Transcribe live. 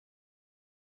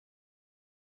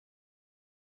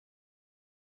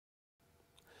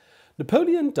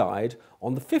Napoleon died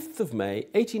on the 5th of May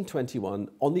 1821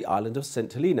 on the island of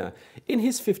St Helena in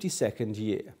his 52nd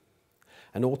year.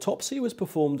 An autopsy was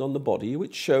performed on the body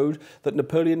which showed that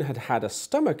Napoleon had had a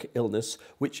stomach illness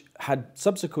which had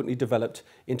subsequently developed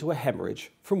into a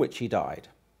hemorrhage from which he died.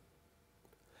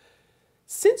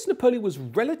 Since Napoleon was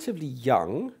relatively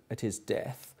young at his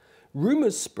death,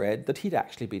 rumours spread that he'd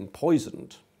actually been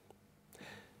poisoned.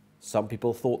 Some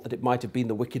people thought that it might have been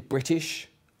the wicked British,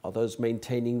 others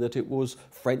maintaining that it was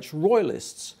French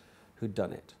royalists who'd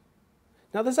done it.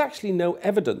 Now, there's actually no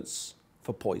evidence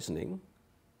for poisoning,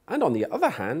 and on the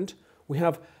other hand, we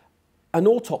have an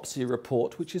autopsy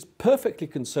report which is perfectly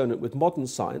consonant with modern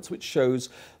science, which shows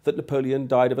that Napoleon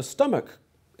died of a stomach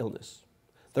illness.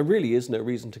 There really is no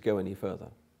reason to go any further.